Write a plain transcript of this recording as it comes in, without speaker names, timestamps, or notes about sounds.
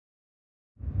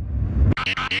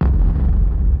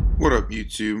What up,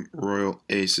 YouTube? Royal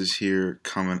Aces here,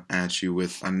 coming at you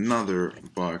with another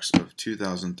box of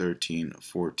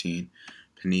 2013-14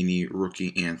 Panini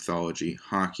Rookie Anthology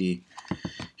Hockey.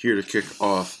 Here to kick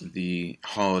off the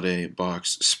holiday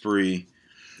box spree.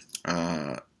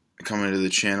 Coming to the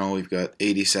channel, we've got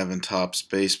 87 Topps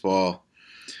Baseball,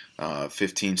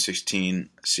 15-16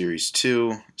 Series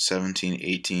 2,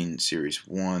 17-18 Series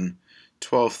 1,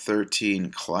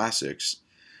 12-13 Classics,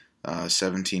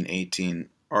 17-18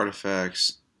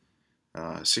 Artifacts,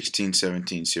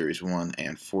 16-17 Series 1,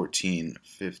 and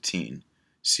 14-15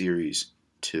 Series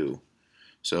 2.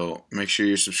 So make sure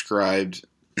you're subscribed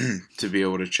to be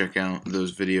able to check out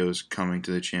those videos coming to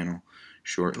the channel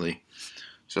shortly.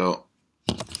 So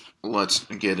let's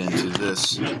get into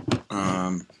this.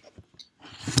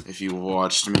 If you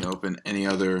watched me open any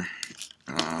other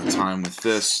time with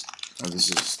this,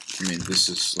 this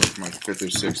is like my 5th or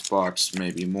 6th box,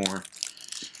 maybe more.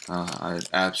 I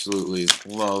absolutely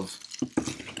love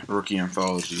Rookie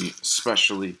Anthology,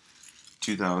 especially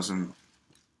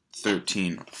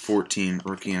 2013-14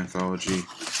 Rookie Anthology.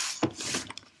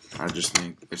 I just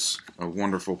think it's a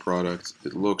wonderful product.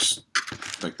 It looks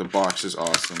like the box is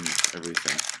awesome,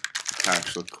 everything. The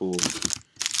packs look cool.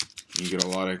 You get a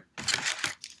lot of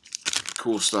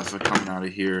cool stuff that coming out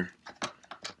of here.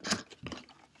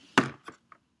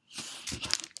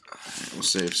 We'll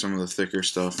save some of the thicker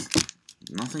stuff.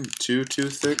 Nothing too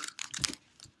thick,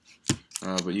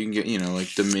 but you can get,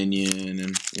 like Dominion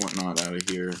and whatnot out of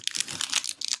here.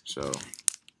 So,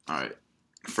 alright,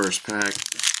 first pack,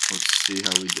 let's see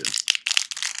how we do.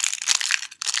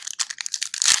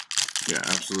 Yeah,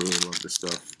 absolutely love this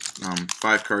stuff.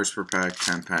 5 cards per pack,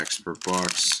 10 packs per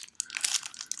box.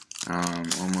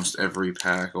 Almost every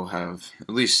pack will have at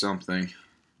least something.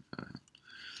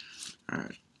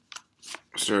 Alright,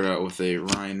 start out with a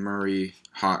Ryan Murray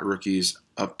Hot Rookies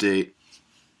update.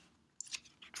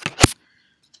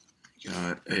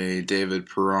 Got a David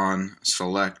Perron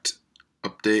Select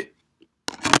update.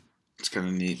 It's kind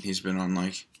of neat. He's been on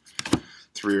like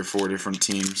 3 or 4 different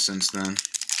teams since then.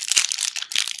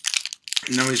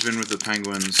 No, he's been with the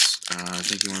Penguins. I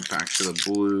think he went back to the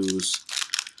Blues.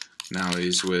 Now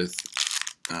he's with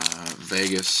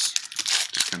Vegas.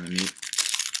 Just kind of neat.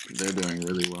 They're doing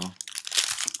really well.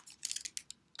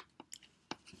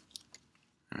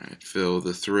 Alright, Phil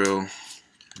the Thrill.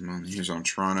 He's on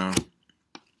Toronto.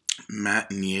 Matt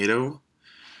Nieto.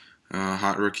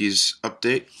 Hot Rookies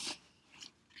update.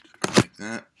 I like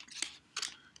that.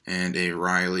 And a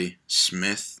Riley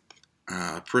Smith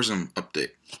Prism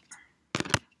update.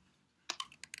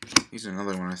 He's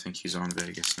another one. I think he's on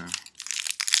Vegas now.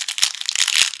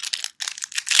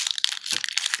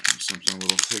 Something a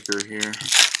little thicker here.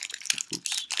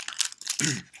 Oops.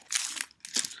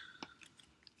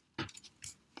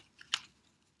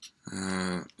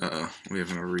 Uh-oh. We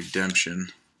have a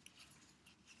redemption.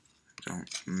 Don't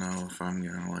know if I'm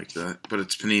going to like that. But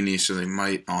it's Panini, so they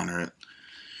might honor it.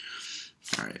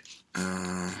 Alright.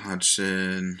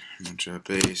 Hudson, Montreal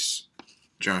base.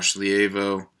 Josh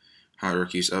Lievo. Hot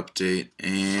Rookies update.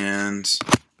 And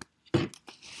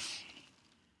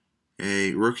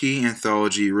a Rookie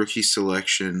Anthology Rookie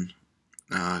Selection.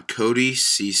 Cody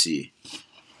Ceci.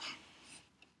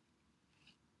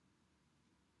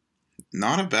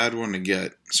 Not a bad one to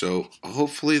get, so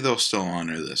hopefully they'll still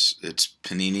honor this. It's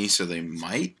Panini, so they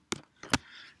might.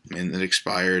 And it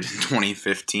expired in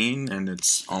 2015, and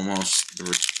it's almost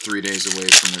 3 days away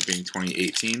from it being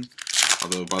 2018.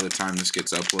 Although by the time this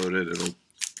gets uploaded, it'll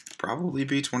probably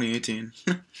be 2018.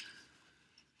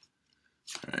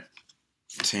 Alright,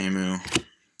 Tamu.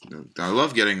 I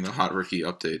love getting the Hot Rookie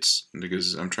updates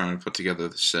because I'm trying to put together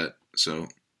the set, so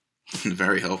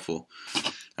very helpful.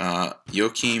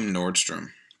 Joachim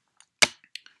Nordstrom.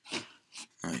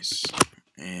 Nice.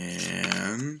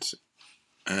 And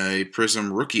a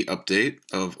Prism Rookie update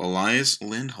of Elias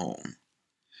Lindholm.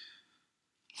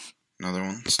 Another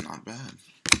one that's not bad.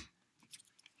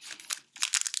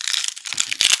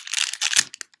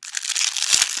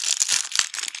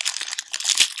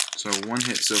 So 1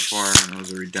 hit so far, and it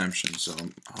was a redemption, so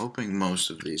I'm hoping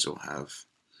most of these will have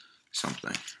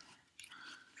something.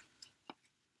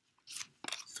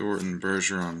 Thornton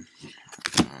Bergeron.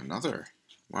 Another.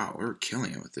 Wow, we're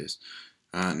killing it with this.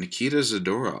 Nikita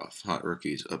Zadorov, Hot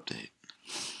Rookies update.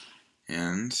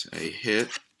 And a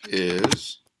hit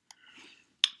is...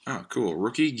 oh, cool.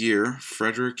 Rookie Gear,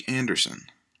 Frederick Anderson.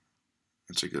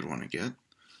 That's a good one to get.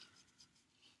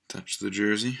 Touch the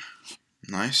jersey.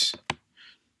 Nice.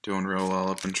 Doing real well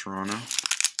up in Toronto.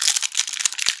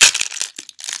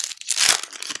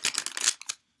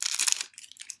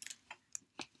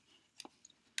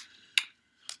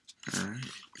 Alright.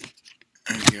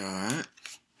 got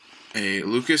a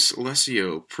Lucas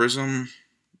Lesio Prism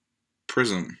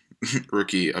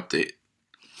rookie update.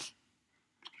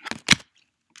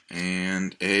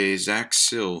 And a Zach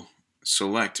Sill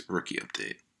Select rookie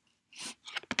update.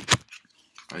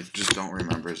 I just don't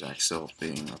remember Zach Sill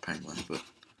being a Penguin, but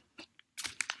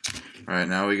alright,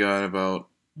 now we got about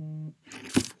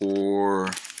 4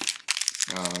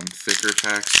 thicker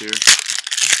packs here.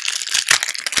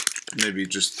 Maybe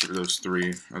just those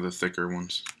 3 are the thicker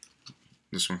ones.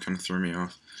 This one kind of threw me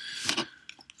off.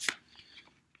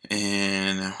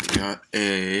 And we got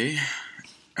a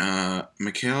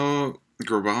Mikhail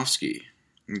Grabovski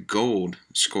gold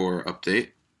score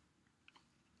update.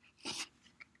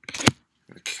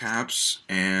 The Caps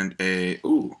and a,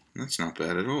 ooh, that's not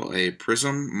bad at all, a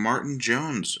Prism Martin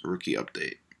Jones rookie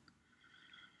update.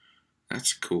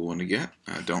 That's a cool one to get.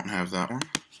 I don't have that one.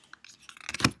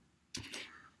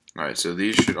 Alright, so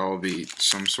these should all be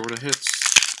some sort of hits.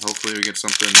 Hopefully we get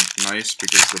something nice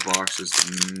because the box has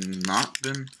not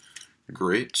been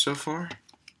great so far.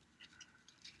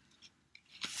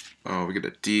 Oh, we get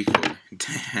a decoy.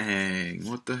 Dang,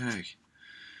 what the heck?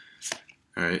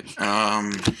 Alright,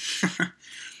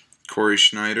 Corey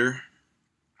Schneider.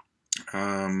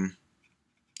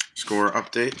 Score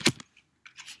update.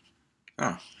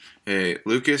 Oh, a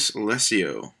Lucas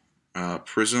Lesio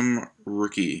Prism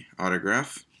rookie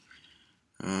autograph.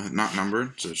 Not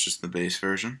numbered, so it's just the base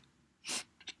version.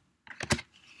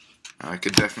 I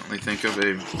could definitely think of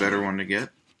a better one to get.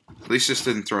 At least this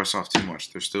didn't throw us off too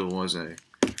much. There still was a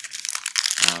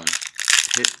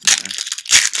hit there.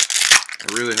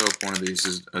 I really hope one of these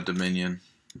is a Dominion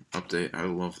update. I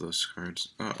love those cards.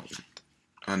 Oh,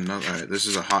 another. Alright, this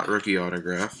is a hot rookie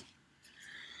autograph.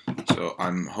 So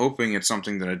I'm hoping it's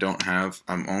something that I don't have.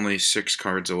 I'm only 6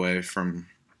 cards away from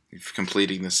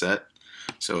completing the set.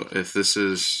 So if this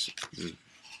is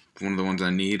one of the ones I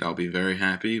need, I'll be very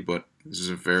happy. But this is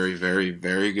a very, very,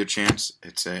 very good chance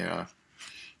it's a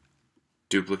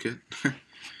duplicate.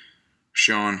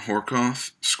 Sean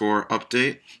Horkoff score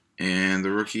update, and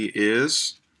the rookie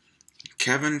is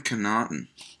Kevin Connaughton.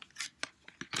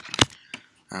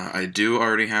 I do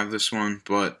already have this one,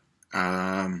 but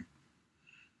I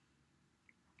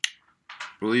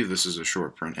believe this is a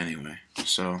short print anyway,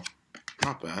 so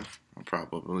not bad. I'll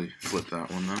probably flip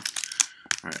that one though.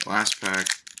 Alright, last pack.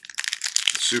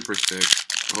 Super thick.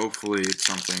 Hopefully it's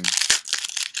something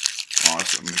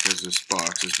awesome because this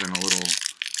box has been a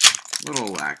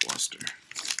little lackluster.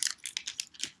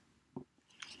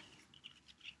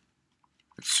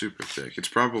 It's super thick. It's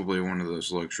probably one of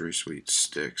those luxury suite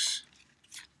sticks,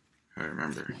 if I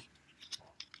remember.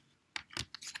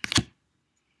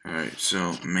 Alright,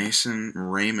 so Mason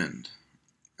Raymond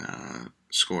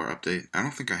score update. I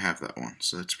don't think I have that one,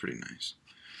 so that's pretty nice.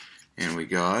 And we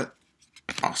got,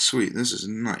 oh sweet, this is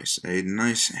nice. A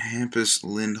nice Hampus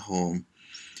Lindholm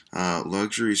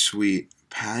luxury suite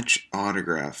patch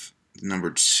autograph,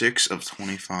 numbered 6 of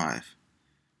 25.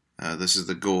 This is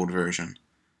the gold version.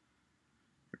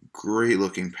 Great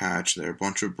looking patch there, a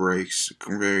bunch of breaks,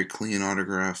 very clean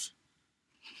autograph.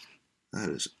 That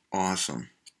is awesome.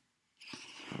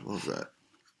 I love that.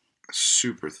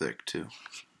 Super thick too.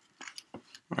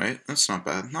 Alright, that's not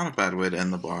bad. Not a bad way to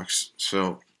end the box.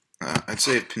 So, I'd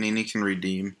say if Panini can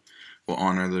redeem, we'll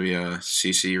honor the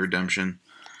CC redemption.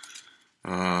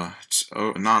 It's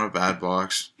not a bad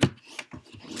box.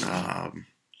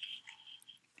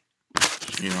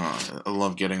 You know, I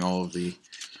love getting all of the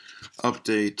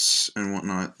updates and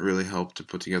whatnot. Really help to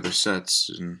put together sets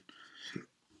and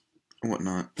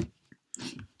whatnot.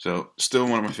 So, still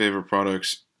one of my favorite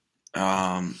products.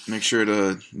 Make sure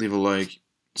to leave a like,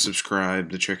 subscribe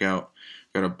to check out.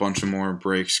 Got a bunch of more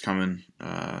breaks coming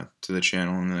to the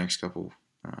channel in the next couple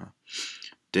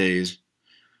days.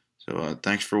 So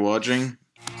thanks for watching.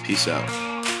 Peace out.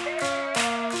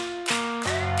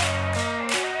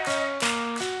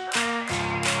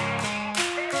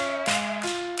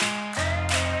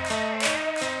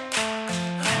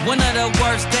 One of the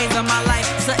worst days of my life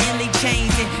suddenly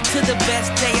changing to the best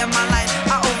day of my life.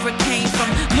 I overcame from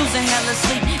losing hella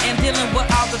sleep and dealing with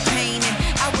all the pain, and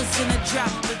I was in a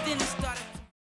drought, but then